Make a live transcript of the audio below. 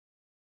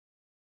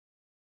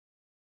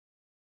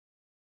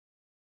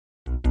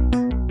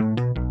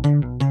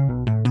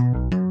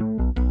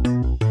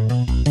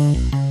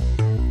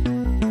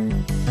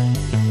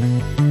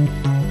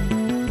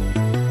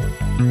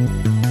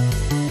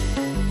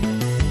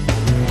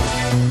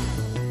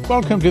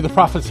Welcome to the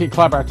Prophecy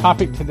Club. Our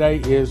topic today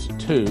is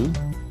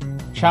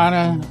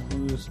China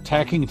is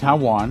attacking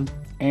Taiwan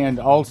and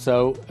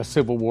also a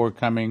civil war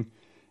coming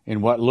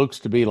in what looks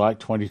to be like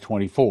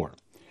 2024.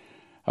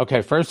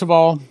 Okay, first of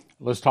all,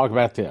 let's talk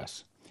about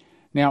this.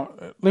 Now,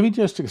 let me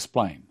just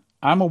explain.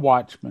 I'm a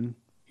watchman.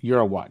 You're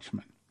a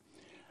watchman.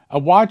 A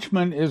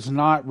watchman is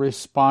not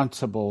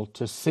responsible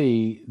to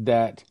see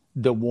that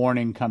the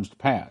warning comes to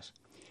pass.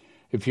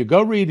 If you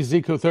go read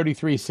Ezekiel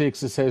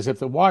 33:6, it says, if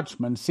the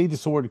watchman see the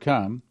sword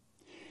come,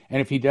 and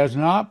if he does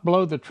not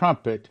blow the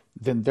trumpet,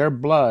 then their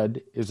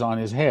blood is on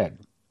his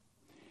head.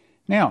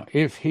 Now,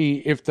 if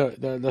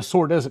the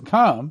sword doesn't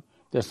come,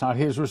 that's not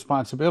his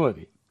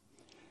responsibility.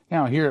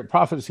 Now, here at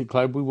Prophecy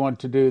Club, we want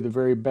to do the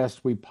very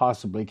best we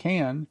possibly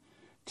can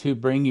to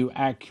bring you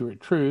accurate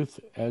truth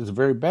as the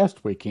very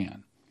best we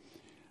can.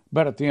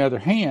 But on the other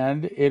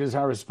hand, it is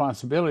our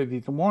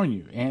responsibility to warn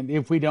you. And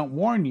if we don't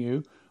warn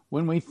you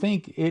when we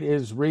think it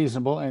is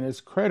reasonable and it's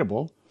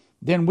credible,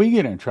 then we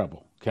get in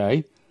trouble,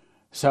 okay?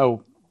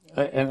 So,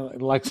 and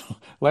like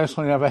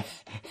Leslie and I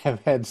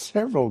have had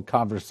several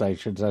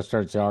conversations, I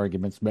started the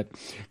arguments, but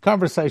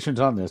conversations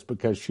on this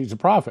because she's a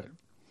prophet.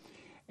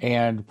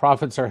 And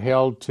prophets are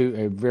held to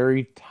a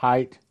very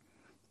tight,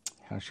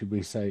 how should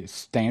we say,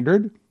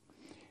 standard.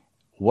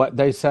 What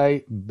they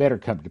say better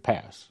come to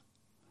pass.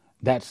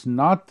 That's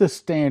not the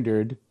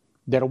standard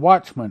that a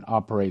watchman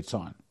operates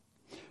on.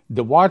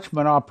 The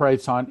watchman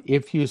operates on,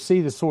 if you see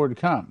the sword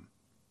come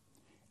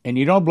and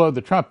you don't blow the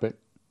trumpet,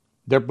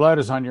 their blood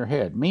is on your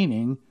head,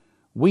 meaning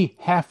we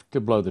have to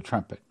blow the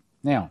trumpet.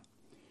 Now,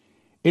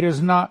 it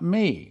is not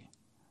me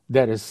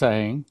that is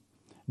saying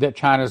that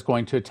China is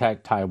going to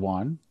attack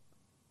Taiwan.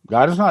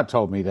 God has not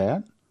told me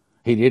that.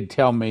 He did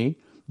tell me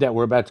that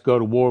we're about to go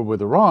to war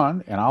with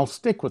Iran, and I'll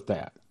stick with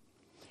that.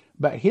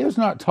 But he has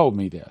not told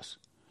me this.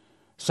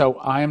 So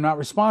I am not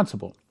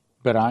responsible.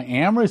 But I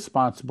am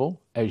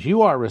responsible, as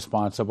you are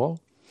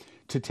responsible,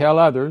 to tell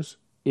others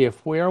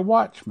if we are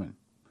watchmen.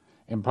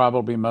 And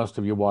probably most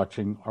of you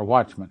watching are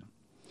watchmen.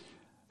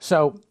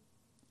 So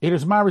it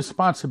is my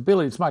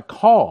responsibility, it's my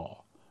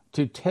call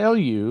to tell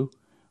you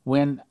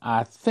when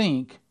I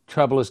think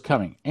trouble is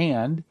coming.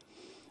 And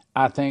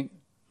I think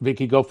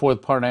Vicky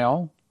Goforth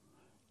Parnell,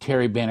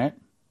 Terry Bennett,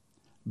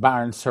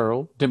 Byron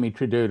Searle,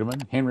 Dimitri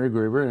Duduman, Henry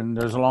Gruber, and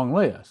there's a long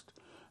list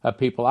of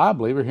people I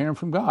believe are hearing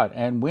from God.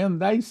 And when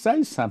they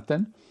say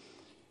something,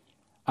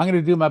 I'm going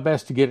to do my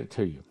best to get it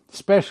to you,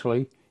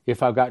 especially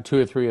if I've got 2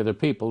 or 3 other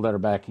people that are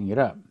backing it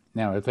up.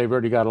 Now, if they've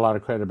already got a lot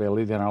of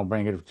credibility, then I'll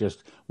bring it if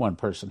just one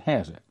person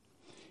has it.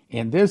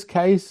 In this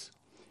case,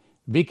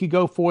 Vicky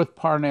Goforth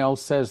Parnell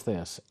says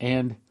this.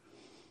 And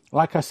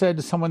like I said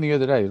to someone the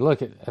other day,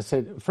 I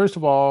said, first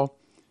of all,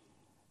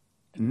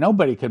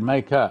 nobody could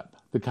make up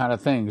the kind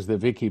of things that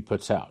Vicky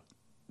puts out.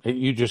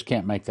 You just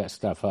can't make that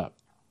stuff up.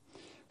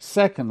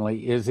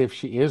 Secondly, is if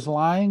she is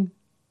lying,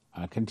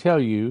 I can tell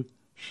you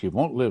she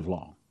won't live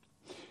long.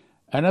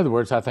 In other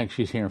words, I think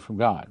she's hearing from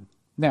God.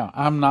 Now,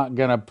 I'm not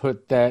going to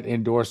put that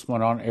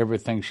endorsement on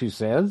everything she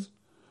says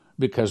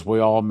because we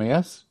all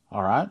miss,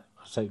 all right?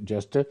 So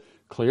just to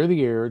clear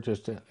the air,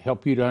 just to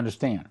help you to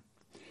understand.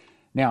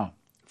 Now,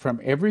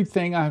 from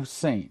everything I've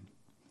seen,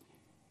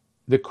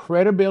 the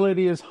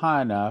credibility is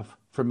high enough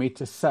for me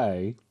to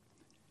say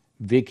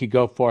Vicky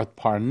Goforth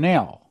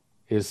Parnell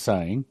is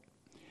saying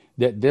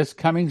that this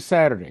coming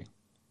Saturday,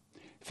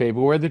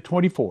 February the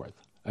 24th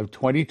of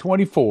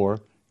 2024,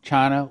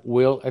 China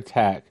will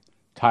attack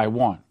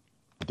Taiwan.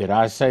 Did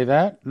I say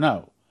that?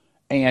 No.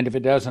 And if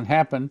it doesn't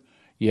happen,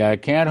 you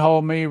can't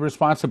hold me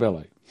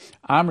responsibility.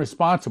 I'm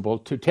responsible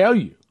to tell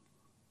you.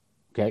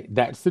 Okay,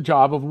 that's the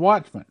job of a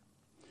watchman.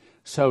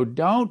 So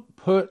don't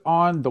put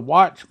on the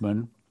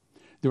watchman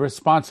the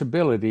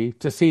responsibility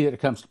to see that it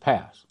comes to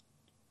pass.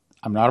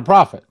 I'm not a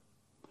prophet.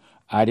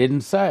 I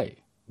didn't say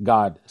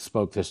God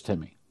spoke this to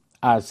me.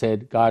 I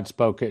said God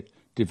spoke it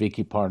to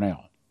Vicky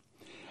Parnell.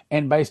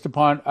 And based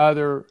upon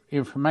other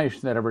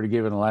information that I've already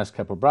given in the last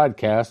couple of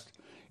broadcasts,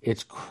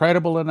 it's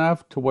credible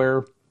enough to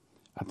where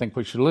I think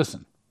we should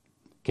listen.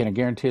 Can I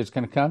guarantee it's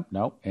going to come?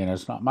 No, and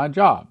it's not my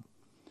job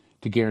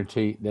to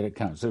guarantee that it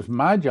comes. It's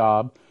my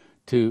job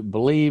to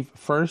believe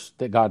first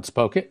that God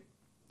spoke it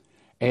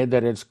and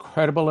that it's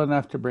credible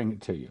enough to bring it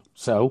to you.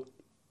 So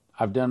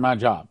I've done my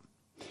job.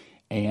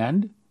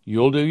 And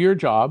you'll do your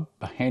job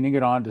by handing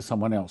it on to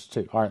someone else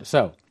too. All right,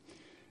 so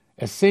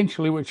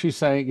essentially what she's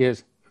saying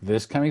is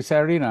this coming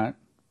Saturday,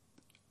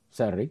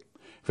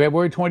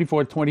 February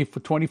 24th,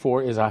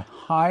 2024 is a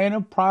high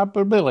enough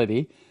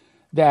probability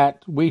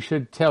that we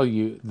should tell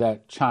you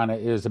that China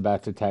is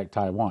about to attack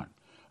Taiwan.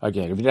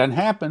 Again, if it doesn't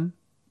happen,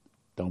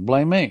 don't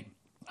blame me.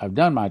 I've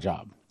done my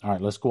job. All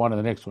right, let's go on to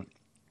the next one.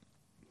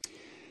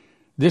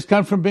 This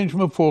comes from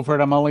Benjamin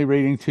Fulford. I'm only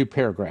reading 2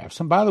 paragraphs.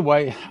 And by the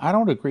way, I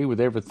don't agree with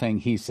everything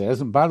he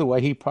says. And by the way,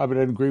 he probably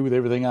doesn't agree with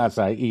everything I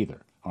say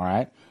either. All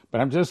right?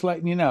 But I'm just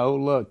letting you know,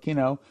 look,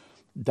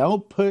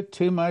 don't put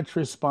too much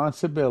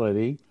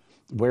responsibility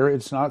where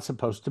it's not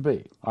supposed to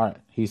be. All right,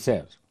 he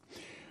says,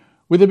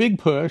 With a big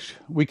push,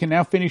 we can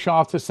now finish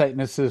off the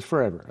Satanists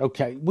forever.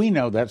 Okay, we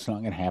know that's not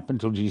going to happen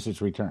until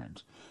Jesus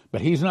returns.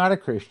 But he's not a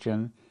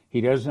Christian.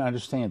 He doesn't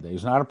understand that.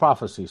 He's not a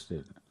prophecy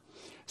student.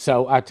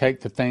 So I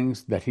take the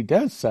things that he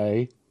does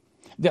say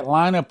that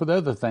line up with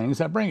other things,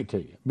 I bring it to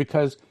you.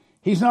 Because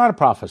he's not a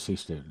prophecy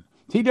student.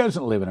 He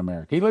doesn't live in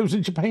America. He lives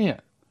in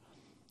Japan.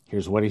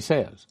 Here's what he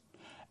says.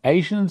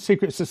 Asian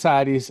secret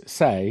societies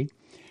say,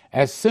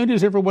 as soon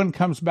as everyone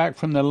comes back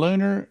from the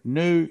Lunar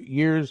New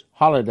Year's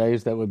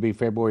holidays, that would be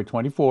February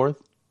 24th,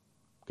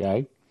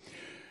 okay,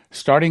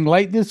 starting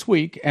late this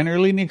week and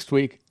early next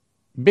week,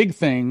 big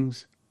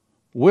things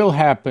will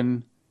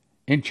happen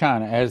in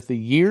China as the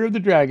Year of the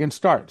Dragon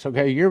starts.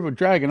 Okay, Year of the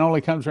Dragon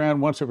only comes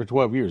around once every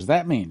 12 years.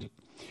 That means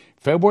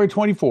February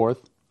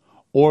 24th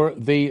or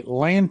the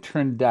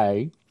Lantern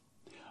Day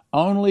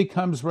only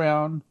comes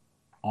around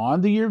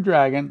on the Year of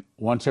Dragon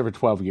once every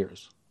 12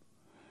 years.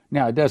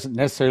 Now, it doesn't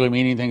necessarily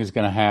mean anything is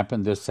going to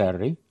happen this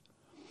Saturday,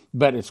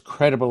 but it's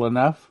credible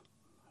enough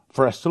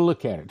for us to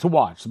look at it, to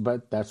watch.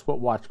 But that's what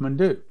watchmen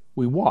do.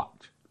 We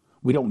watch.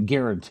 We don't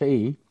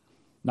guarantee,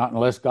 not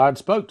unless God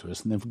spoke to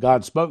us. And if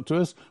God spoke to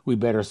us, we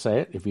better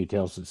say it if he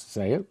tells us to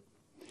say it.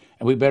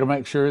 And we better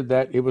make sure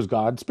that it was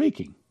God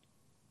speaking.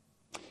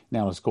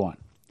 Now, let's go on.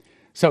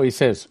 So he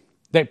says,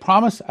 they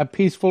promise a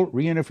peaceful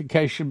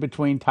reunification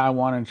between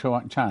Taiwan and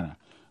China.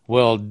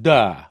 Well,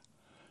 duh.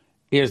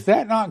 Is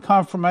that not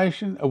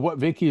confirmation of what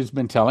Vicky has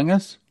been telling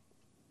us?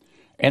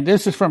 And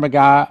this is from a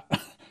guy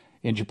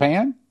in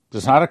Japan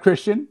that's not a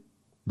Christian,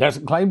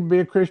 doesn't claim to be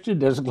a Christian,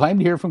 doesn't claim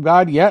to hear from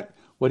God, yet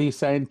what he's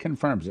saying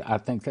confirms it. I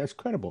think that's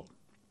credible.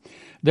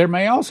 There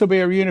may also be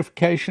a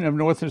reunification of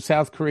North and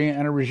South Korea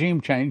and a regime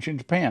change in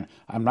Japan.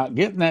 I'm not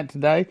getting that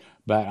today,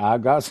 but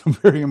I've got some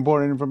very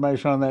important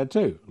information on that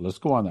too. Let's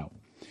go on though.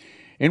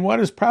 In what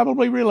is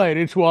probably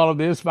related to all of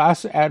this,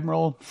 Vice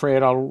Admiral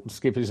Fred, I'll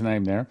skip his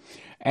name there,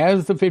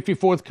 as the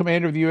 54th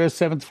Commander of the U.S.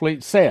 7th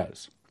Fleet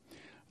says,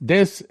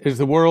 this is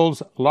the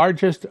world's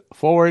largest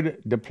forward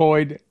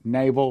deployed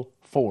naval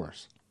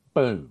force.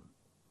 Boom.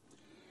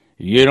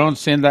 You don't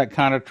send that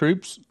kind of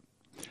troops,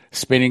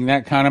 spending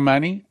that kind of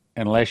money,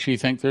 unless you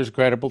think there's a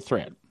credible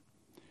threat.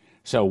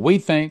 So we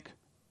think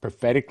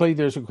prophetically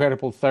there's a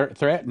credible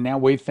threat, and now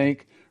we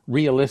think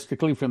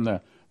realistically from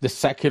the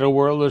secular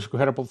world there's a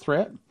credible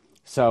threat.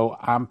 So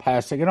I'm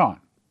passing it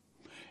on.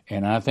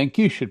 And I think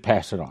you should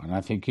pass it on.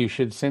 I think you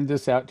should send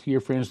this out to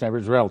your friends,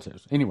 neighbors,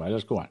 relatives. Anyway,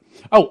 let's go on.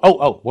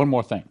 One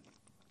more thing.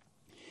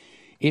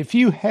 If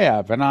you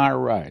have an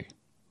IRA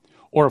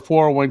or a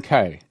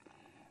 401k,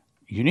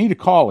 you need to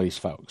call these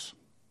folks.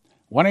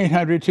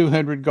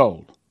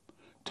 1-800-200-GOLD.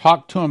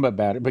 Talk to them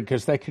about it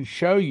because they can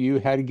show you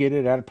how to get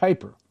it out of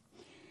paper.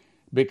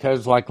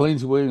 Because like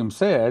Lindsey Williams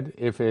said,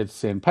 if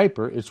it's in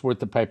paper, it's worth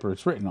the paper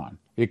it's written on.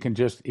 It can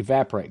just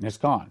evaporate and it's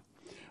gone.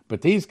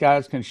 But these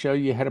guys can show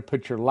you how to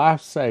put your life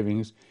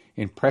savings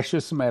in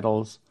precious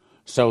metals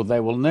so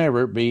they will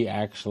never be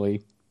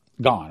actually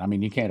gone. I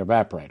mean, you can't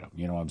evaporate them.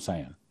 You know what I'm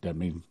saying? Doesn't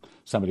mean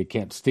somebody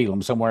can't steal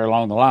them somewhere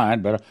along the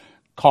line, but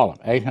call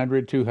them.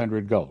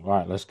 800-200-GOLD. All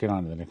right, let's get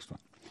on to the next one.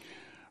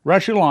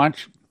 Russia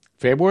launch,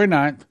 February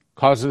 9th,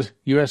 causes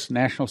U.S.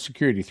 national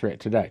security threat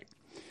today.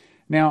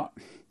 Now,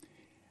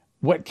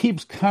 what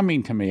keeps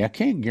coming to me, I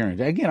can't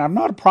guarantee. Again, I'm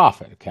not a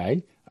prophet,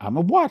 okay? I'm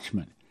a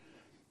watchman.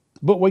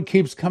 But what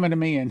keeps coming to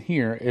me in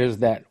here is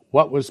that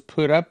what was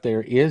put up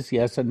there is,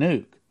 yes, a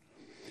nuke.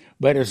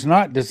 But it's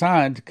not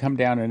designed to come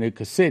down and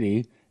nuke a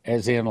city,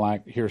 as in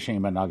like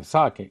Hiroshima and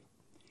Nagasaki.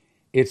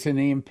 It's an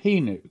EMP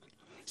nuke.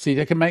 See,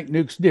 they can make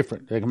nukes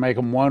different. They can make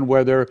them one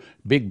where they're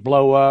big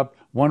blow up,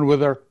 one where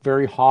they're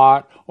very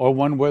hot, or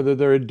one where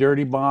they're a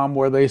dirty bomb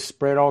where they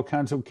spread all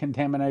kinds of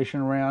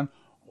contamination around.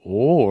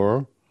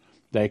 Or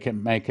they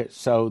can make it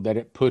so that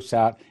it puts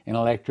out an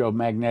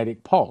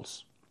electromagnetic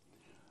pulse.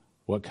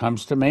 What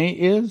comes to me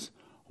is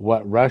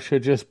what Russia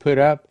just put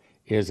up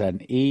is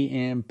an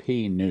EMP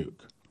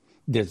nuke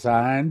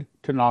designed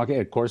to knock it.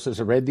 Of course,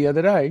 as I read the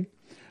other day,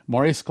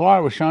 Maurice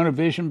Sklar was shown a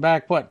vision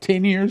back,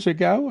 10 years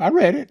ago? I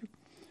read it,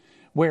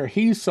 where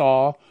he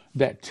saw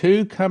that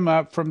two come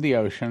up from the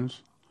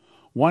oceans,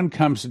 one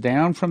comes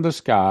down from the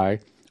sky,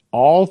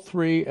 all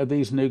three of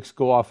these nukes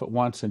go off at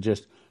once and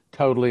just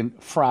totally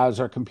fries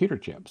our computer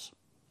chips.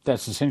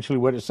 That's essentially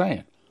what it's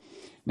saying.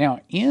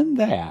 Now, in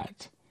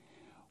that,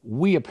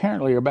 we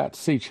apparently are about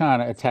to see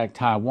China attack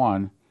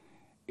Taiwan.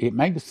 It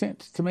makes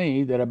sense to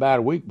me that about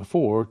a week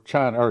before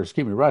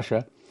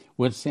Russia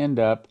would send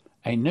up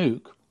a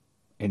nuke,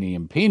 an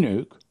EMP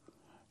nuke,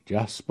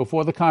 just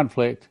before the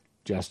conflict,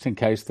 just in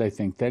case they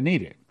think they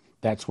need it.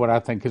 That's what I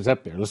think is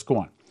up there. Let's go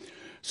on.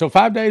 So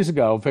 5 days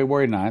ago,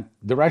 February 9th,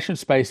 the Russian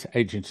Space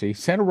Agency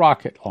sent a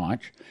rocket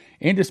launch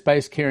into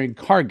space carrying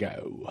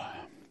cargo.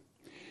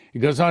 It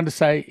goes on to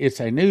say it's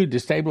a new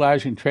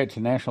destabilizing threat to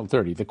national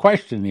security. The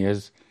question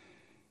is,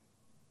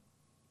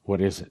 what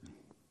is it?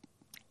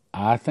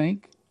 I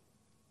think,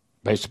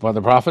 based upon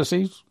the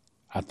prophecies,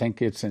 I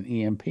think it's an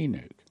EMP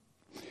nuke.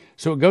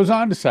 So it goes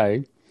on to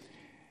say,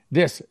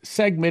 this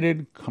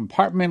segmented,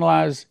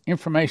 compartmentalized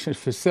information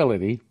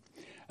facility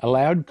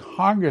allowed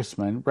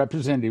congressmen,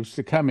 representatives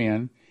to come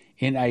in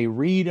in a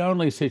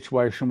read-only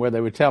situation where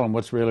they would tell them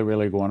what's really,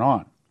 really going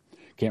on.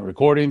 Can't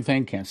record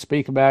anything, can't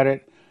speak about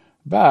it,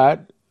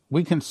 but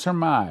we can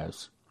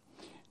surmise.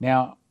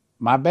 Now,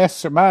 my best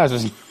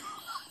surmise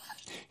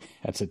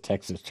that's a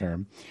Texas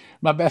term.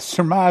 My best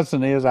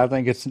surmising is I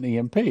think it's an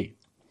EMP.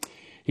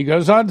 He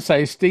goes on to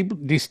say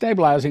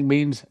destabilizing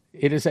means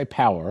it is a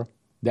power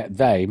that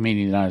they,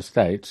 meaning the United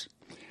States,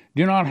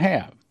 do not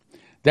have.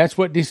 That's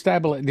what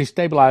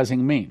destabilizing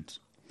means.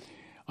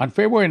 On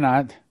February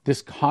 9th,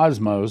 this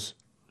Cosmos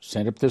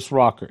sent up this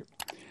rocket.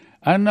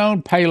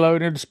 Unknown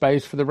payload into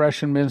space for the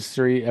Russian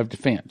Ministry of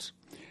Defense.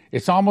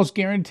 It's almost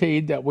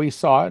guaranteed that we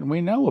saw it and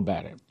we know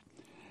about it.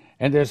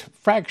 And this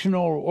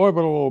fractional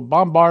orbital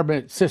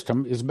bombardment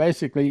system is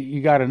basically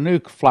you got a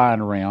nuke flying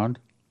around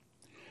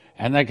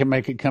and they can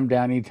make it come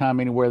down anytime,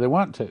 anywhere they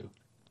want to.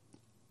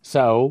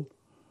 So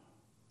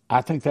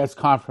I think that's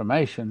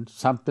confirmation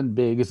something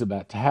big is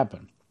about to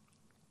happen.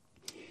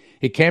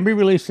 It can be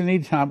released in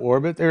any time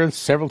orbit. There are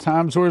several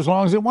times or as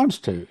long as it wants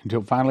to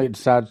until finally it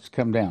decides to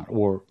come down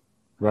or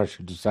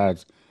Russia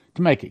decides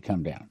to make it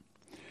come down.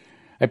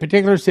 A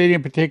particular city, a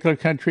particular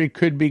country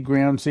could be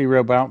ground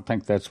zero, but I don't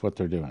think that's what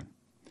they're doing.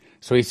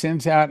 So he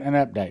sends out an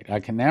update.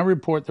 I can now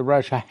report that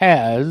Russia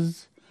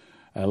has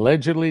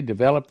allegedly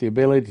developed the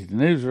ability to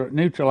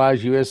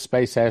neutralize U.S.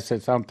 space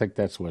assets. I don't think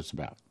that's what it's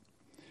about.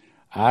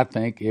 I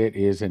think it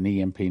is an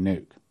EMP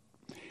nuke.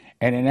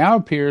 And it now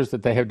appears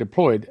that they have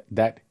deployed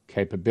that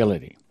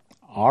capability.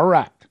 All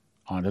right,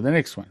 on to the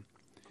next one.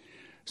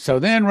 So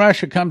then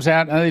Russia comes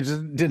out and they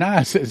just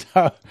denies it.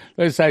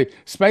 They say,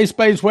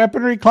 space-based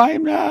weaponry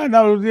claim?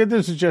 No,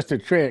 this is just a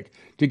trick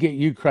to get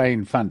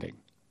Ukraine funding.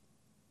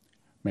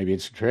 Maybe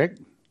it's a trick.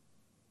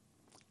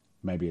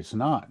 Maybe it's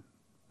not.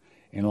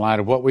 In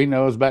light of what we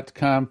know is about to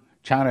come,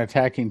 China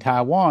attacking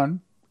Taiwan,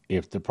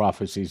 if the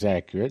prophecy is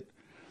accurate,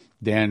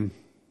 then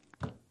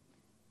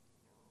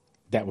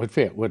that would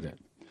fit, wouldn't it?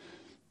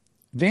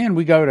 Then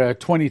we go to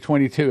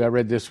 2022. I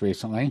read this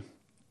recently.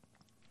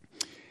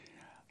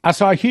 I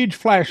saw a huge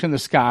flash in the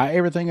sky.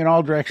 Everything in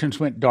all directions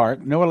went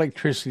dark. No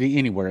electricity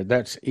anywhere.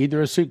 That's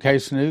either a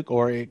suitcase nuke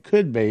or it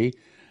could be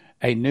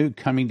a nuke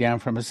coming down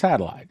from a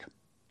satellite.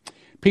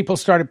 People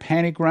started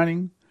panic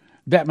running.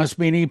 That must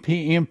be an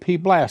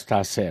EMP blast,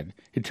 I said.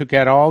 It took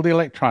out all the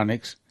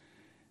electronics.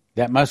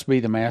 That must be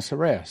the mass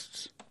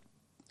arrests.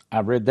 I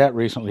read that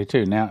recently,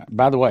 too. Now,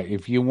 by the way,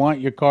 if you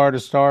want your car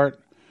to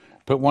start,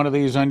 put one of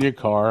these on your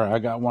car. I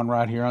got one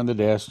right here on the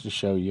desk to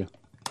show you.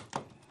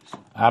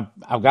 I've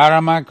got it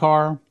on my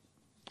car.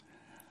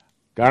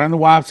 Got it on the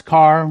wife's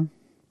car.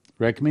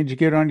 Recommend you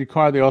get it on your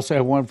car. They also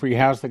have one for your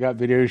house. They got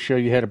videos to show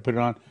you how to put it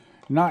on.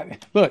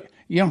 Look,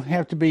 you don't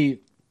have to be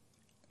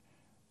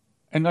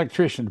an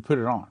electrician to put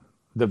it on.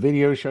 The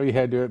videos show you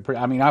how to do it.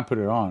 I mean, I put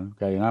it on,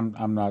 okay, and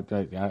I'm not.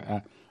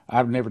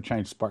 I've never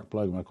changed a spark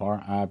plug in my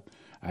car.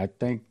 I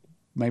think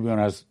maybe when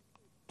I was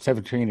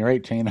 17 or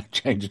 18, I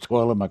changed the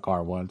oil in my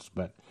car once.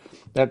 But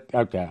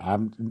okay.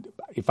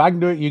 If I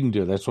can do it, you can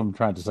do it. That's what I'm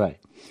trying to say.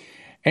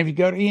 And if you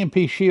go to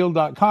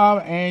empshield.com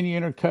and you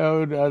enter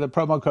the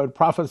promo code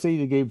prophecy,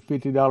 they give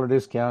 $50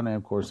 discount, and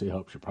of course, it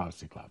helps your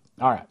Prophecy Club.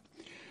 All right.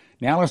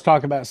 Now let's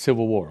talk about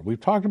Civil War. We've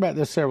talked about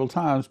this several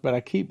times, but I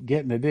keep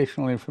getting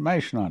additional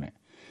information on it.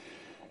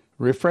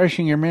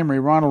 Refreshing your memory,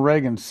 Ronald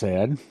Reagan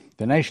said,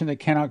 the nation that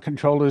cannot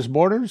control its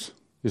borders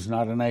is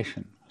not a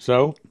nation.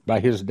 So, by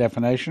his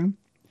definition,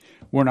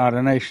 we're not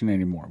a nation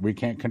anymore. We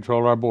can't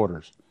control our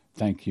borders.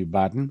 Thank you,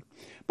 Biden.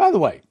 By the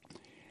way,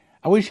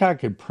 I wish I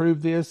could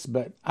prove this,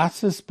 but I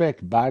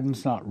suspect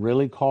Biden's not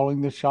really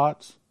calling the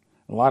shots.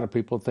 A lot of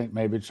people think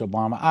maybe it's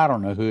Obama. I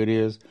don't know who it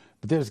is,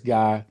 but this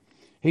guy,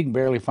 he can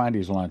barely find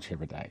his lunch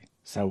every day.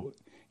 So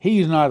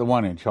he's not the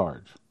one in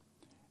charge.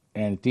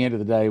 And at the end of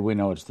the day, we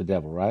know it's the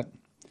devil, right?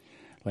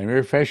 Let me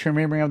refresh your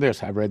memory on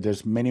this. I've read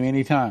this many,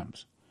 many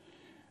times.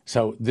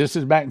 So this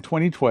is back in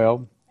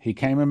 2012. He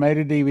came and made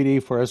a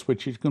DVD for us,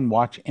 which you can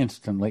watch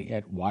instantly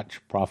at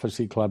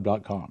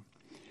watchprophecyclub.com.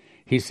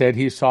 He said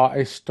he saw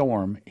a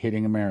storm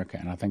hitting America,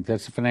 and I think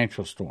that's a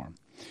financial storm.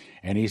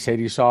 And he said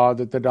he saw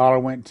that the dollar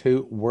went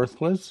to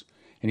worthless,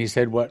 and he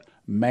said what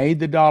made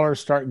the dollar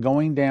start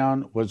going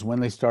down was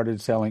when they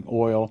started selling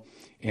oil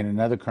in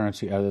another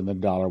currency other than the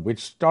dollar, which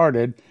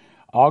started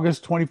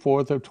August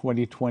 24th of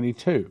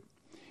 2022.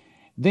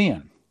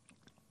 Then,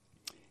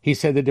 he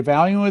said the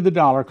devaluing of the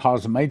dollar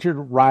caused major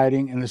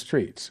rioting in the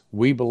streets.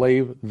 We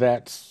believe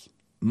that's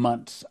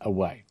months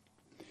away.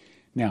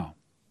 Now,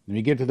 let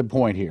me get to the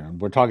point here.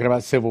 We're talking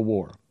about Civil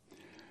War.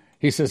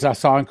 He says, I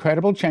saw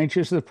incredible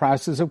changes to the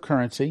prices of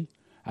currency.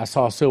 I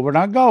saw silver,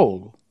 not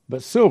gold,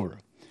 but silver,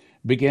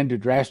 begin to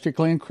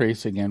drastically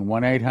increase again.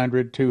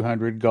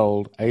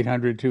 1-800-200-GOLD,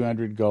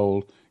 800-200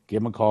 gold.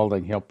 Give them a call. They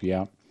can help you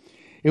out.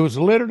 It was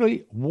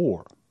literally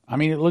war. I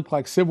mean, it looked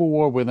like civil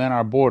war within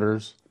our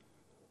borders.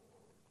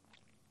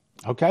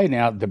 Okay,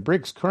 now the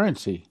BRICS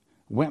currency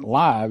went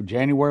live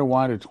January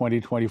 1 of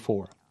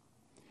 2024.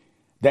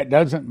 That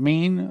doesn't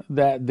mean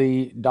that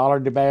the dollar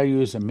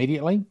devalues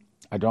immediately.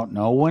 I don't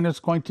know when it's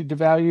going to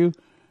devalue,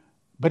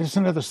 but it's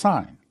another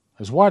sign.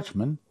 As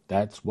watchmen,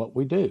 that's what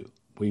we do.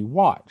 We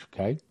watch,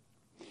 okay?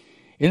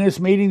 In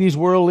this meeting, these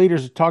world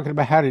leaders are talking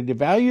about how to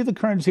devalue the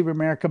currency of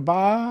America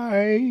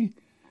by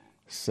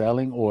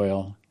selling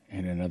oil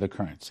in another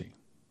currency.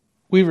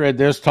 We've read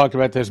this, talked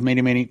about this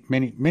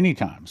many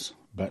times,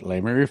 but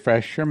let me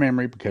refresh your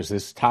memory because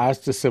this ties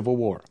to Civil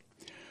War.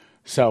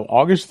 So,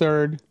 August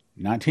 3rd,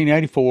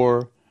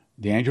 1984,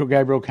 the angel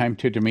Gabriel came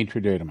to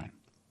Dmitri Duduman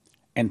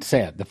and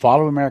said, the fall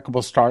of America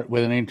will start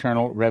with an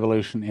internal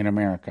revolution in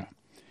America.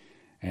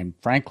 And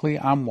frankly,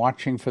 I'm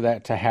watching for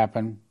that to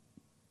happen,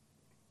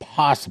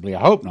 possibly,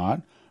 I hope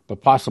not,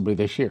 but possibly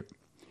this year.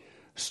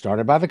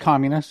 Started by the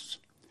communists.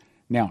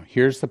 Now,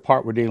 here's the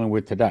part we're dealing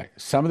with today.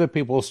 Some of the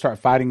people will start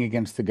fighting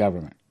against the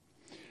government.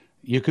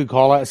 You could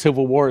call that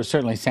civil war. It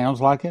certainly sounds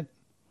like it.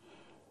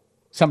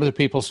 Some of the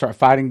people start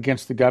fighting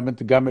against the government.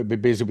 The government will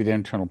be busy with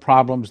internal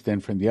problems. Then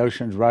from the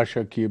oceans,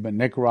 Russia, Cuba,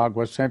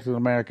 Nicaragua, Central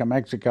America,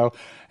 Mexico,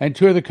 and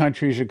 2 other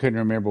countries you couldn't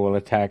remember will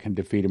attack and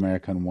defeat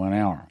America in 1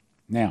 hour.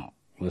 Now,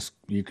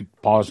 you could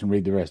pause and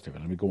read the rest of it.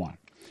 Let me go on.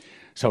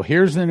 So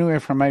here's the new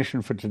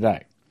information for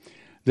today.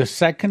 The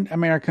Second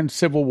American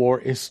Civil War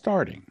is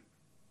starting.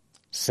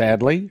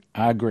 Sadly,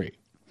 I agree.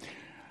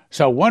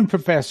 So one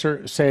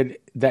professor said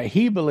that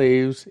he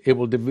believes it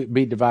will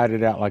be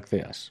divided out like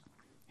this.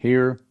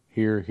 Here,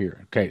 here,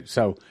 here. Okay,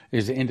 so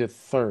it's into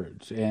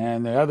thirds.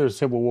 And the other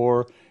Civil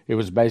War, it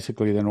was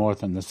basically the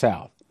North and the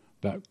South.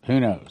 But who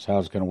knows how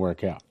it's going to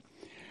work out.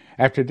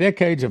 After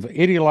decades of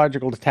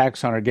ideological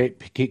attacks on our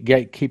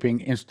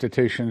gatekeeping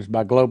institutions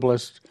by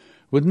globalists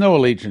with no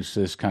allegiance to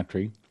this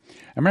country,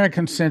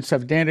 Americans' sense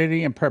of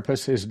identity and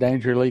purpose is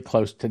dangerously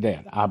close to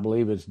dead. I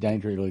believe it's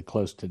dangerously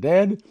close to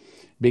dead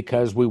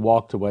because we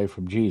walked away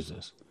from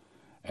Jesus.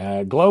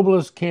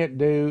 Globalists can't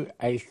do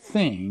a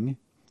thing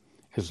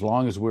as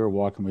long as we're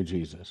walking with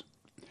Jesus.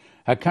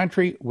 A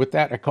country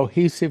without a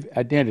cohesive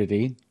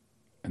identity,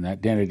 and that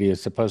identity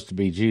is supposed to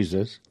be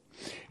Jesus,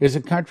 is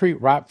a country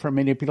ripe for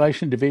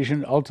manipulation,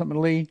 division,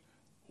 ultimately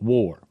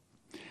war.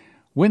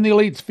 When the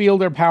elites feel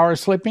their power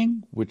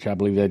slipping, which I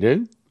believe they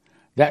do,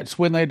 that's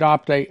when they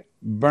adopt a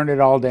burn it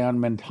all down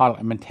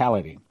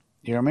mentality.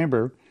 You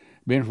remember,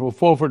 Benjamin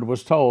Fulford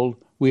was told,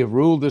 we have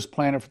ruled this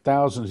planet for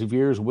thousands of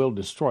years, we'll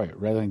destroy it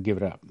rather than give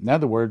it up. In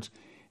other words,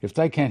 if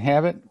they can't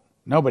have it,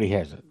 nobody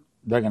has it.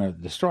 They're going to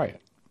destroy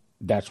it.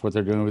 That's what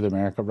they're doing with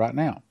America right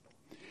now.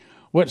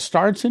 What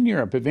starts in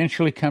Europe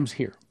eventually comes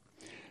here.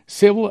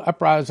 Civil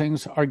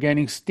uprisings are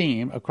gaining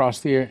steam across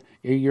the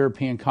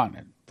European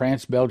continent.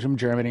 France, Belgium,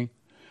 Germany,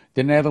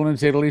 the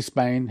Netherlands, Italy,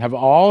 Spain have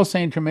all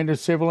seen tremendous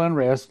civil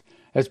unrest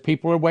as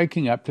people are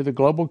waking up to the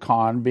global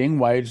con being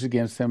waged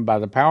against them by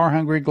the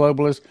power-hungry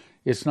globalists.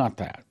 It's not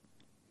that.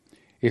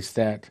 It's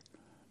that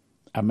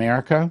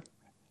America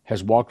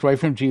has walked away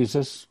from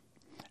Jesus,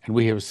 and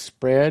we have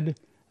spread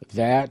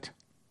that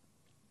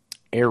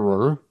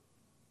error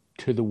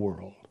to the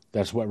world.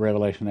 That's what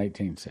Revelation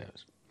 18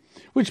 says.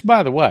 Which,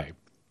 by the way,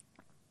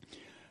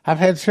 I've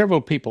had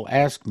several people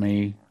ask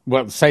me,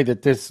 say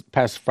that this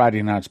past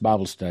Friday night's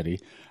Bible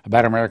study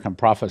about American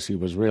prophecy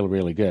was really,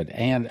 really good.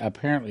 And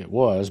apparently it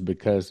was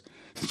because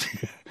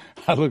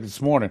I looked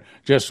this morning,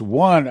 just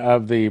one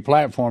of the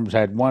platforms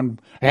had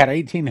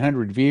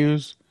 1,800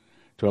 views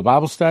to a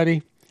Bible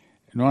study.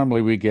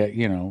 Normally we get,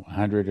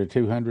 100 or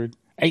 200,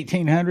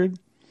 1,800.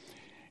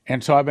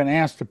 And so I've been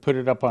asked to put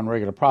it up on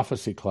Regular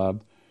Prophecy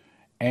Club.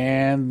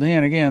 And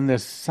then again,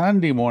 this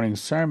Sunday morning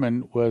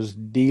sermon was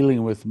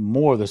dealing with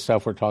more of the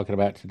stuff we're talking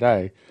about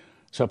today.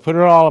 So put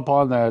it all up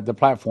on the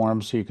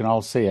platform so you can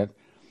all see it.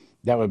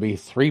 That would be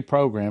 3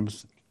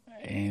 programs,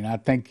 and I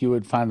think you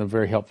would find them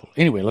very helpful.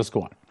 Anyway, let's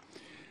go on.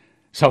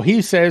 So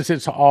he says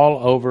it's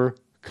all over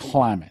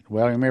climate.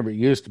 Well, remember, it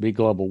used to be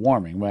global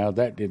warming. Well,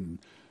 that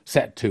didn't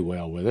set too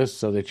well with us,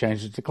 so they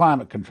changed it to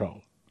climate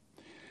control.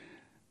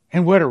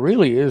 And what it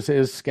really is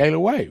scalar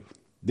wave.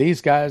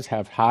 These guys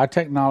have high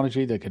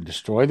technology that can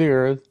destroy the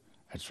earth.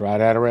 That's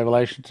right out of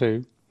Revelation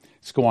 2.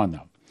 Let's go on,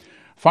 though.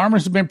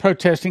 Farmers have been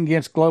protesting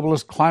against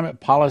globalist climate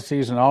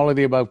policies in all of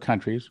the above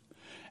countries,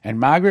 and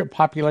migrant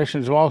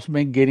populations have also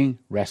been getting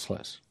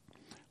restless.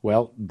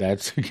 Well,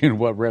 that's again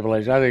what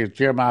Revelation, I think it's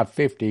Jeremiah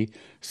 50,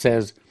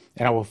 says,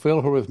 and I will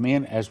fill her with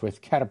men as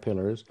with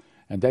caterpillars,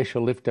 and they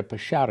shall lift up a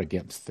shout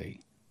against thee.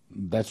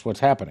 That's what's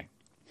happening.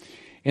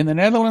 In the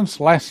Netherlands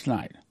last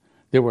night,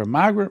 there were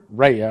migrant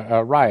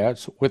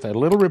riots with a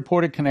little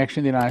reported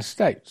connection to the United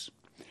States.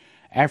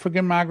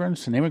 African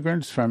migrants and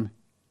immigrants from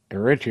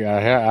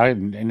Eritrea, I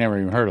never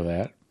even heard of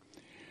that,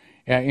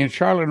 in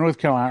Charlotte, North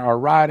Carolina, are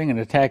rioting and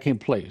attacking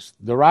police.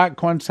 The riot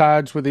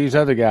coincides with these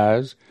other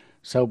guys,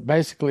 so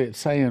basically it's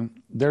saying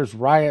there's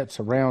riots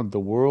around the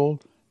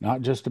world,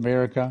 not just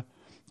America.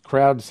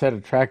 Crowd set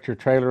a tractor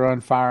trailer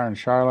on fire in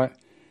Charlotte.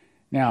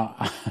 Now,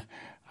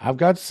 I've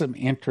got some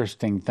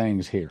interesting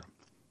things here.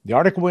 The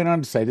article went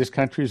on to say this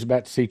country is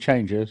about to see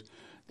changes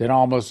that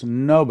almost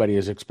nobody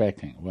is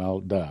expecting. Well,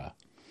 duh.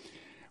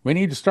 We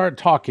need to start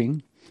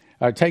taking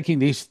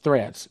these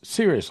threats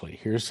seriously.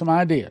 Here's some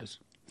ideas.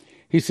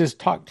 He says,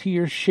 talk to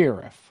your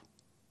sheriff.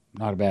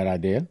 Not a bad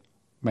idea.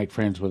 Make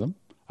friends with him.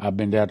 I've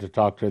been down to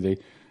talk to the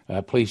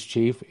police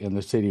chief in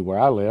the city where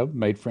I live,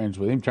 made friends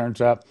with him.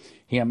 Turns out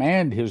him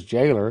and his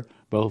jailer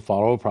both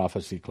follow a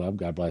prophecy club.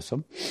 God bless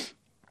them.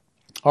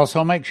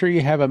 Also, make sure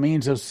you have a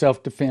means of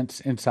self-defense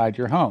inside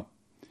your home.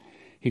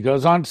 He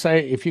goes on to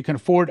say, if you can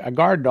afford a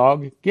guard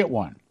dog, get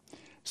one.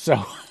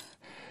 So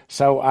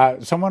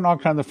someone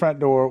knocked on the front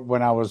door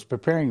when I was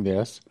preparing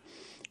this.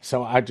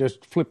 So I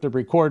just flipped the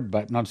record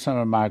button on some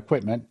of my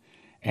equipment,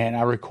 and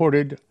I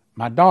recorded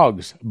my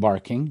dogs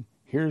barking.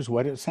 Here's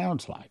what it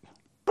sounds like.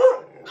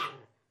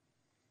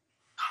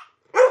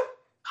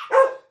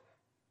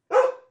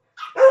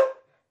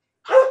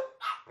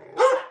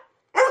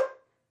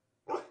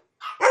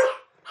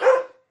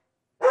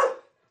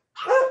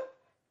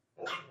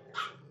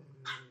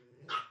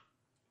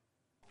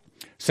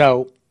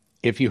 So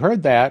if you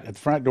heard that at the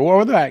front door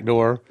or the back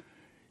door,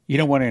 you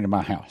don't want into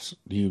my house.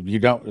 You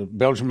don't,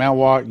 Belgian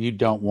Malinois, you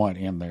don't want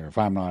in there if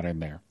I'm not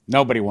in there.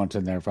 Nobody wants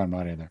in there if I'm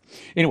not in there.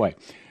 Anyway,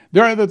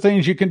 there are other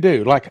things you can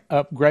do, like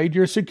upgrade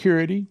your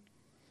security,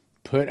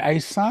 put a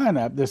sign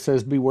up that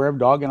says beware of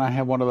dog, and I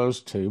have one of those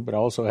too, but I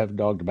also have a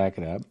dog to back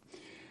it up.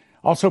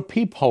 Also,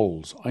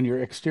 peepholes on your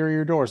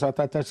exterior doors. I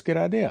thought that's a good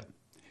idea.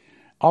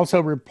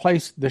 Also,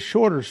 replace the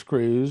shorter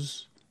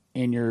screws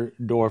in your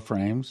door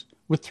frames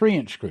with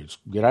 3-inch screws.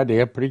 Good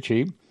idea, pretty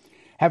cheap.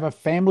 Have a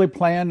family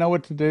plan, know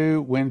what to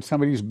do when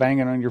somebody's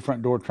banging on your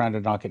front door trying to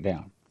knock it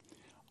down.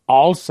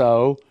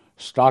 Also,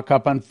 stock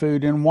up on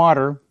food and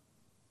water.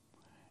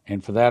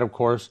 And for that, of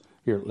course,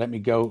 here, let me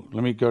go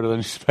to the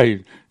next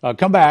page. I'll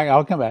come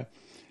back.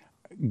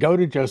 Go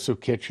to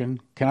Joseph Kitchen.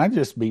 Can I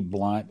just be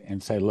blunt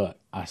and say, look,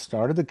 I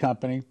started the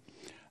company.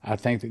 I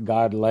think that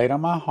God laid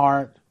on my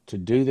heart to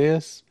do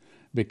this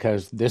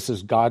because this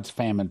is God's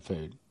famine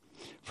food.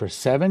 For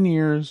 7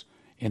 years,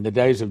 in the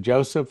days of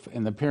Joseph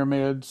and the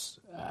pyramids,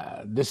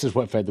 this is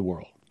what fed the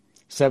world.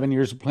 7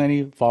 years of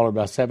plenty, followed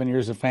by 7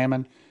 years of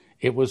famine.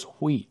 It was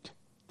wheat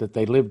that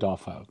they lived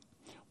off of.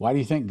 Why do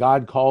you think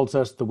God calls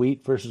us the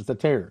wheat versus the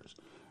tares?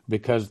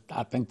 Because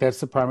I think that's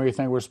the primary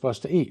thing we're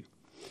supposed to eat.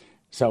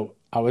 So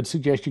I would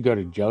suggest you go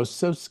to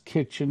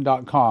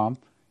josephskitchen.com.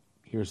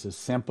 Here's a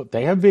simple,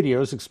 they have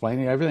videos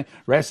explaining everything,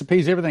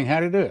 recipes, everything, how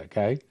to do it,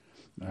 okay?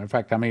 In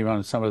fact, I'm even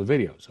on some of the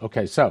videos.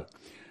 Okay, so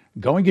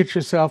go and get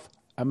yourself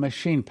a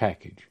machine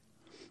package.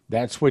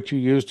 That's what you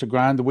use to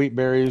grind the wheat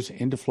berries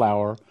into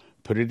flour,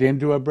 put it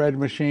into a bread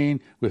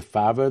machine with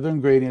 5 other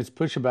ingredients,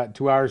 push about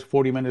 2 hours,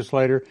 40 minutes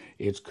later,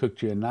 it's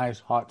cooked you a nice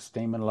hot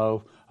steaming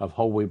loaf of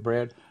whole wheat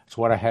bread. It's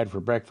what I had for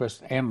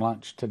breakfast and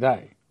lunch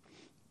today.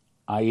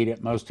 I eat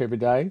it most every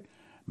day.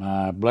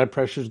 My blood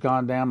pressure's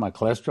gone down, my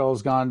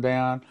cholesterol's gone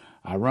down.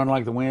 I run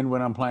like the wind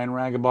when I'm playing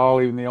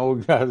racquetball, even the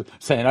old guys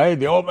saying, hey,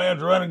 the old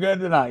man's running good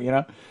tonight, you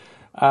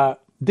know.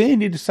 Then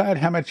you decide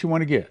how much you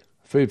want to get.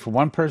 Food for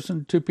 1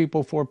 person, 2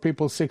 people, 4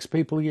 people, 6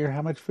 people a year,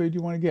 how much food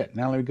you want to get.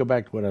 Now let me go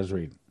back to what I was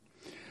reading.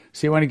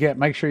 So you want to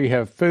make sure you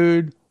have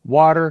food,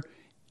 water.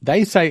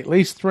 They say at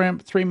least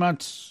 3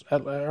 months,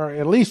 or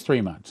at least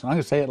 3 months. And I'm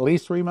going to say at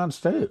least 3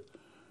 months too.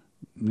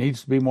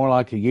 Needs to be more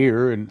like a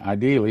year and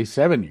ideally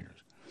 7 years.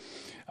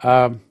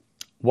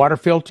 Water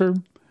filter.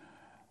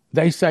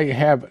 They say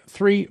have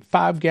 3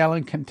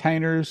 5-gallon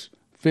containers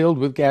filled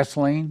with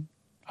gasoline.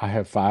 I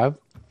have 5.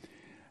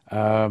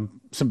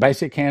 Some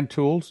basic hand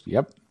tools.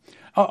 Yep.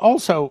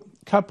 Also,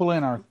 a couple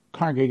in our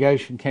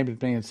congregation came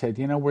to me and said,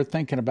 you know, we're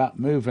thinking about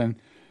moving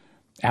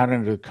out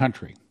into the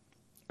country.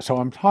 So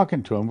I'm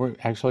talking to them. We're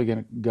actually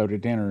going to go to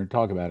dinner and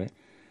talk about it.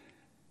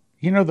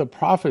 You know, the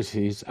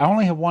prophecies, I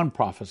only have one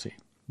prophecy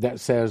that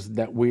says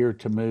that we are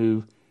to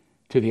move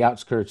to the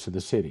outskirts of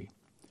the city.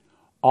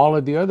 All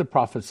of the other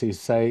prophecies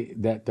say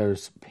that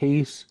there's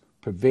peace,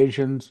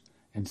 provisions,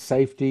 and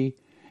safety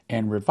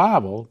and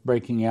revival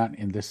breaking out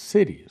in the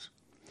cities.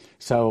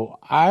 So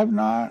I'm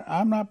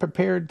not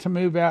prepared to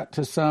move out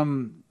to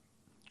some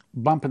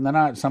bump in the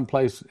night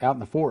someplace out in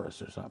the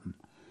forest or something.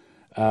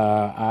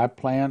 I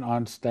plan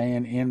on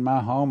staying in my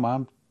home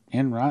I'm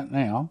in right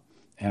now,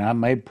 and I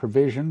made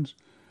provisions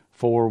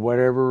for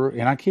whatever,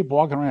 and I keep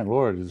walking around,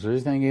 Lord, is there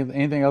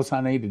anything else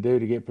I need to do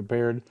to get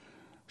prepared?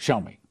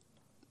 Show me.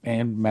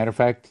 And matter of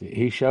fact,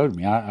 he showed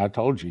me. I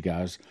told you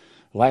guys,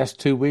 last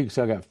 2 weeks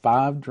I got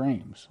 5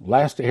 dreams.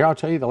 Here, I'll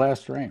tell you the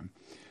last dream.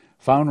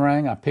 Phone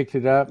rang, I picked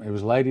it up, it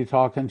was a lady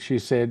talking, she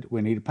said,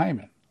 we need a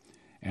payment.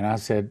 And I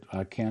said,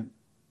 I can't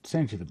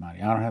send you the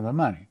money, I don't have the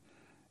money.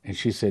 And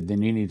she said,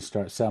 then you need to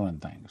start selling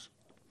things.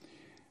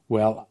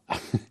 Well,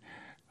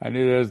 I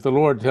knew that was the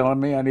Lord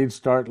telling me I need to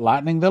start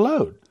lightening the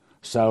load.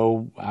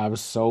 So I've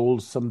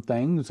sold some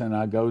things, and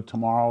I go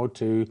tomorrow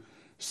to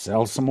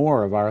sell some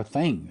more of our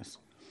things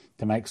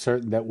to make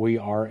certain that we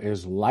are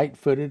as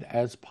light-footed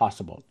as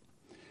possible.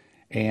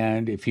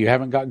 And if you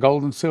haven't got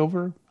gold and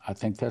silver, I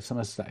think that's a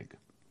mistake.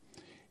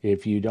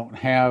 If you don't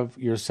have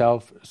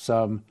yourself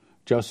some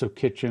Joseph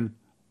Kitchen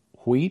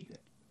wheat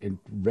and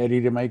ready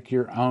to make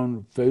your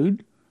own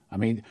food, I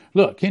mean,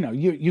 look, you know,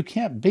 you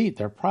can't beat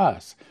their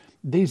price.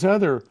 These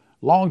other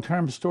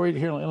long-term storage,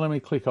 here, let me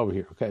click over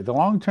here. Okay, the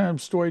long-term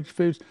storage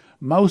foods,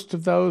 most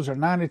of those are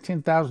 $9,000 to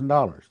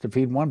 $10,000 to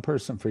feed 1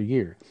 person for a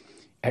year.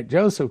 At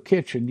Joseph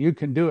Kitchen, you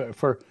can do it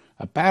for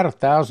about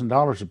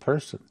 $1,000 a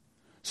person.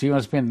 So you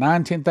want to spend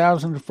 $9,000 to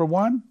 $10,000 for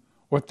one,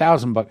 or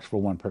 $1,000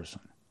 for one person.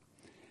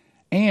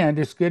 And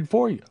it's good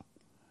for you.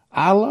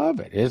 I love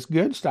it. It's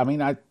good stuff. I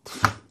mean,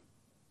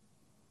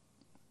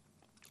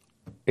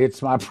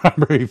 it's my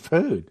primary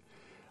food.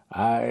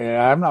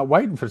 I'm not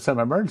waiting for some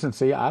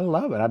emergency. I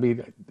love it. I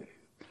mean,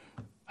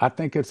 I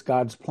think it's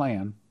God's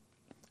plan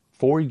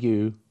for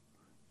you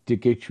to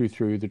get you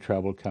through the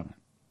trouble coming.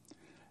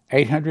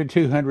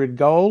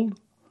 800-200-GOLD,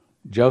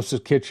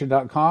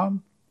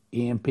 josephskitchen.com,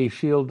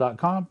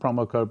 empshield.com,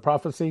 promo code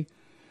prophecy.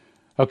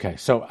 Okay,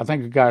 so I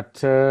think I got,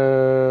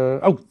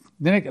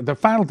 the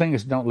final thing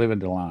is don't live in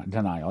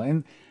denial.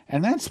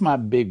 And that's my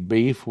big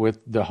beef with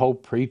the whole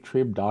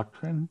pre-trib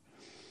doctrine.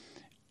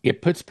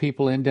 It puts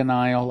people in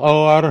denial.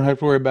 Oh, I don't have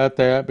to worry about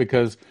that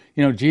because,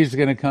 Jesus is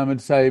going to come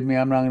and save me.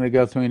 I'm not going to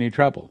go through any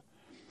trouble.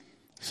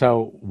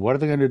 So what are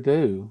they going to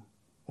do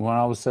when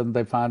all of a sudden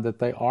they find that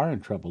they are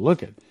in trouble?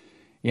 Look at,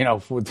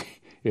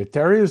 if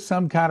there is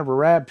some kind of a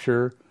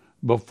rapture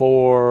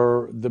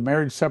before the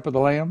marriage supper of the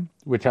Lamb,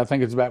 which I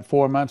think is about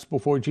 4 months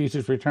before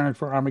Jesus returns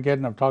for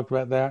Armageddon, I've talked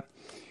about that,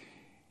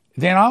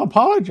 then I'll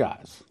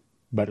apologize,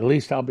 but at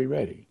least I'll be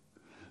ready.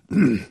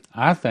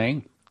 I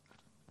think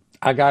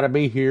I got to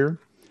be here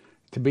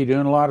to be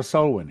doing a lot of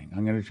soul winning.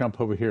 I'm going to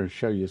jump over here and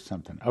show you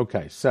something.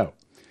 Okay, so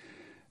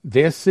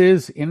this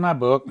is in my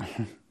book.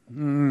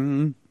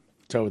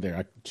 It's over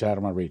there. It's out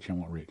of my reach. I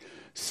won't read.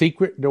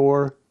 Secret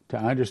Door to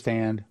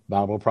Understand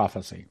Bible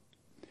Prophecy.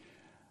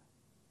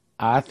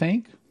 I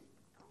think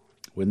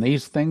when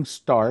these things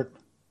start,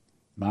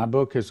 my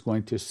book is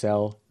going to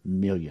sell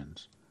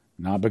millions.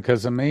 Not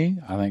because of me.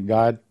 I think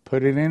God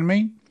put it in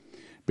me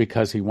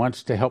because he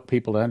wants to help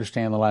people to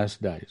understand the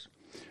last days.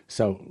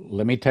 So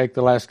let me take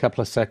the last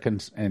couple of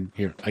seconds and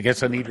here. I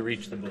guess I need to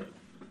reach the book.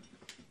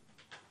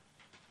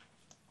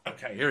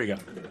 Okay, here we go.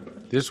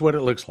 This is what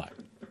it looks like.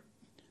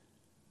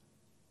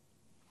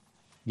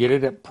 Get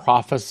it at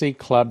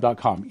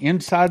prophecyclub.com.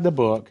 Inside the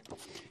book,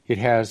 it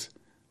has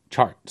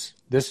charts.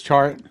 This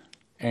chart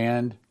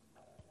and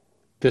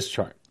this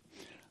chart.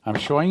 I'm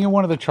showing you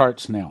one of the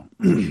charts now.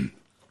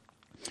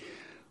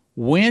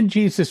 When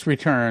Jesus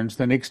returns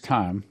the next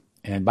time,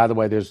 and by the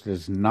way, this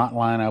does not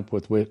line up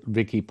with what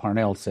Vicky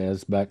Parnell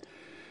says, but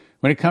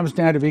when it comes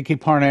down to Vicky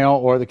Parnell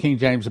or the King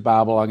James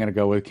Bible, I'm going to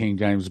go with King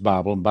James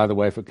Bible. And by the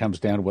way, if it comes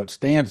down to what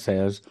Stan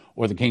says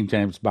or the King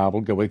James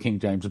Bible, go with King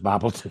James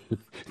Bible too.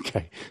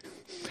 Okay.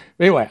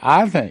 Anyway,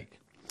 I think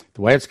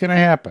the way it's going to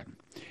happen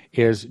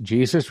is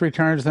Jesus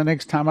returns the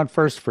next time on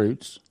first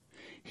fruits.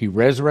 He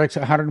resurrects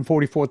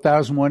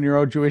 144,000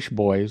 one-year-old Jewish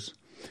boys.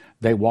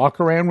 They walk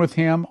around with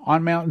him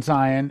on Mount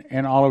Zion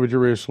and all over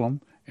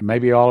Jerusalem, and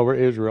maybe all over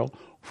Israel,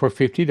 for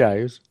 50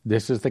 days.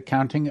 This is the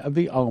counting of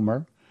the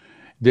Omer.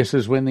 This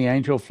is when the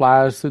angel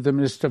flies through the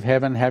midst of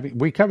heaven.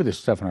 We cover this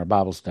stuff in our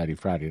Bible study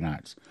Friday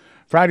nights.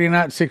 Friday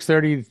night,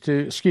 6:30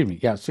 to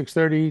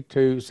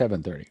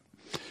 7:30.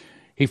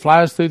 He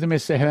flies through the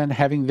midst of heaven,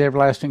 having the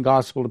everlasting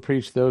gospel to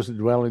preach to those that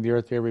dwell in the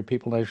earth, every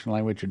people, nation,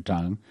 language, and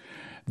tongue.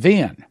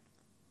 Then,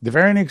 the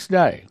very next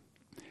day,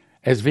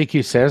 as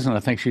Vicky says, and I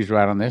think she's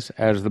right on this,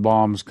 as the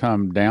bombs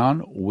come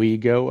down, we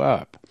go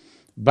up.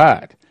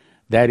 But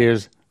that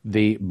is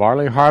the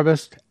barley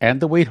harvest and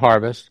the wheat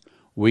harvest.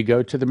 We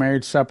go to the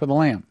marriage supper of the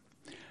Lamb.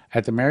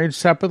 At the marriage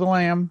supper of the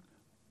Lamb,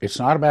 it's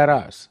not about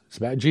us. It's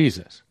about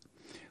Jesus.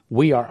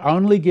 We are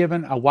only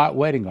given a white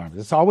wedding garment.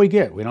 That's all we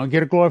get. We don't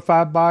get a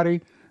glorified body,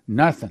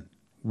 nothing.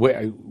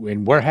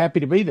 And we're happy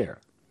to be there.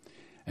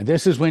 And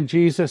this is when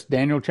Jesus,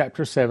 Daniel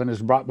chapter 7,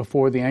 is brought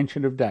before the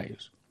Ancient of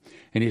Days.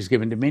 And he's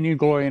given dominion,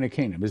 glory, and a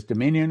kingdom. His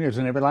dominion is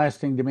an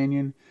everlasting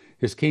dominion.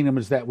 His kingdom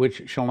is that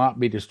which shall not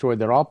be destroyed,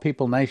 that all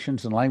people,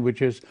 nations, and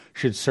languages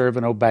should serve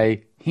and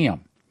obey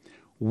him.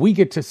 We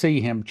get to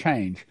see him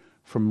change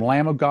from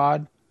Lamb of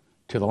God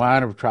to the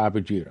Lion of the tribe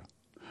of Judah,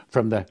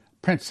 from the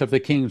Prince of the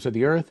kings of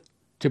the earth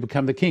to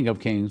become the King of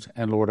kings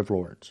and Lord of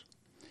lords.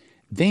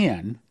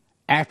 Then,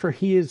 after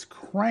he is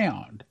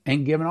crowned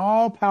and given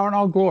all power and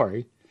all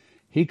glory,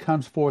 he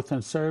comes forth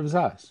and serves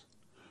us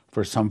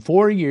for some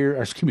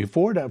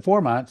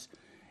 4 months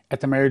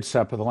at the marriage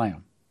supper of the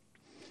Lamb.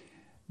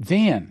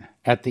 Then,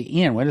 at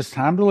the end, when it's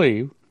time to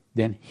leave,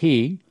 then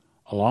he,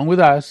 along with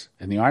us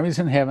and the armies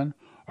in heaven,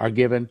 are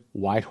given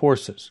white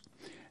horses.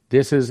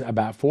 This is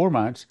about 4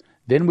 months.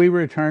 Then we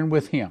return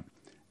with him.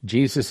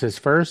 Jesus is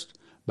first.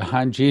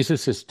 Behind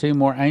Jesus is 2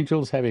 more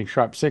angels having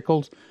sharp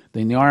sickles.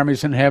 Then the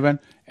armies in heaven,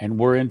 and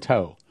we're in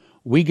tow.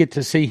 We get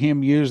to see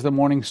him use the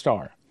morning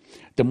star.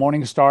 The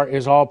morning star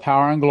is all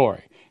power and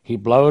glory. He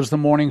blows the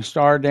morning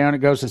star down. It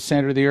goes to the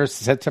center of the earth,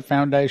 sets the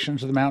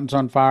foundations of the mountains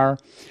on fire,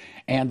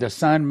 and the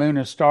sun, moon,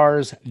 and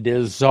stars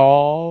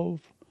dissolve,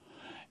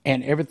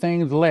 and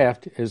everything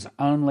left is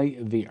only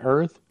the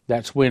earth.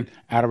 That's when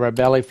out of our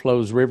belly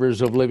flows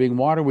rivers of living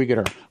water. We get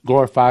our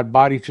glorified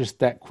body just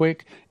that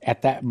quick.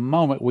 At that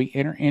moment, we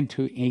enter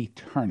into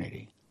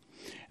eternity.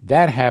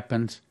 That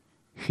happens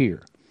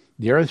here.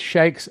 The earth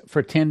shakes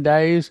for 10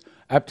 days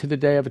up to the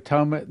Day of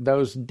Atonement.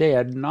 Those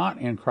dead not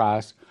in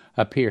Christ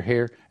appear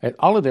here.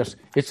 All of this,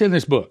 it's in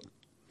this book.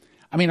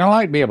 I mean, I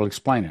like to be able to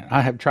explain it.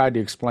 I have tried to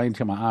explain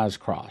till my eyes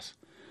cross.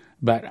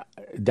 But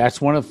that's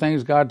one of the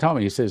things God told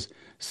me. He says,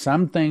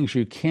 Some things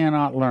you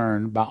cannot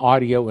learn by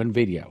audio and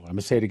video. I'm going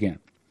to say it again.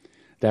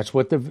 That's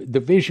what the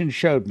vision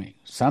showed me.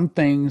 Some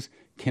things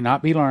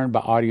cannot be learned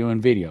by audio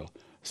and video.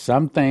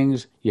 Some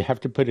things you have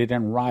to put it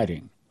in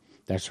writing.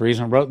 That's the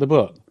reason I wrote the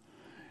book.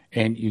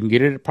 And you can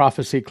get it at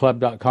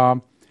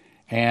prophecyclub.com.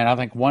 And I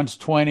think one's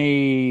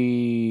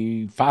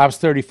 20, five's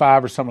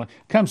 35 or something.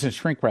 It comes in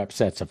shrink wrap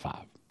sets of 5.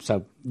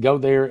 So go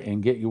there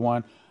and get you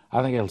one.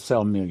 I think it'll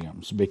sell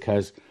millions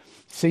because,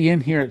 see, in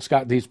here it's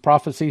got these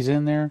prophecies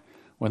in there.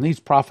 When these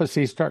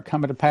prophecies start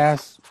coming to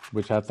pass,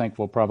 which I think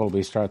will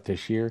probably start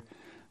this year,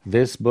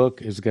 this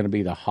book is going to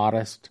be the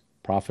hottest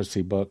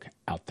prophecy book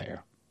out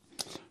there.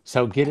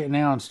 So get it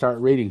now and start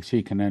reading so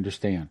you can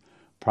understand.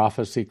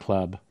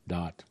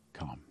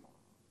 prophecyclub.com.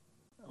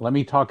 Let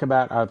me talk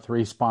about our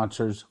 3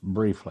 sponsors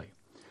briefly.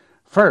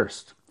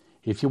 First,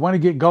 if you want to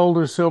get gold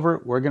or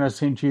silver, we're going to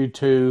send you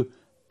to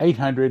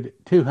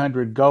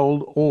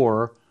 800-200-GOLD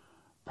or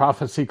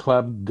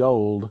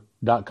prophecyclubgold.com.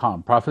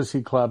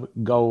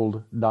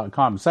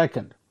 prophecyclubgold.com.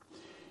 Second,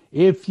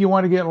 if you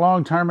want to get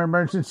long-term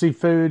emergency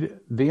food,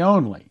 the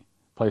only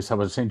place I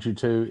would send you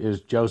to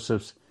is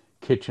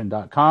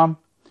josephskitchen.com.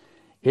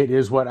 It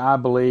is what I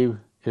believe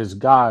is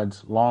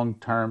God's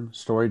long-term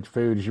storage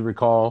food. As you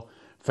recall,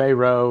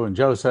 Pharaoh and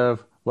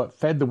Joseph, what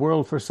fed the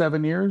world for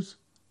 7 years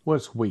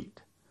was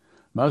wheat.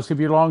 Most of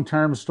your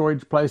long-term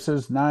storage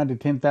places, $9,000 to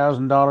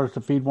 $10,000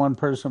 to feed one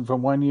person for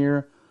 1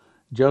 year.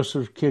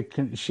 Joseph's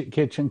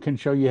Kitchen can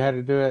show you how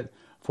to do it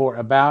for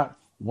about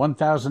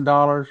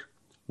 $1,000,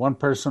 one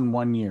person,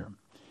 1 year.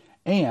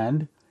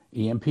 And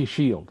EMP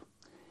Shield.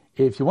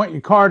 If you want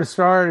your car to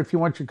start, if you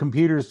want your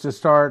computers to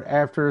start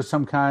after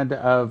some kind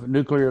of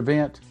nuclear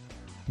event,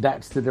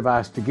 that's the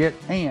device to get.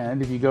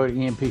 And if you go to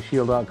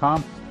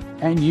empshield.com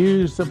and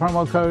use the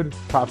promo code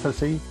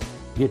PROPHECY,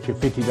 get your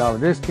 $50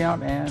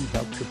 discount and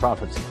help your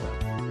Prophecy Club.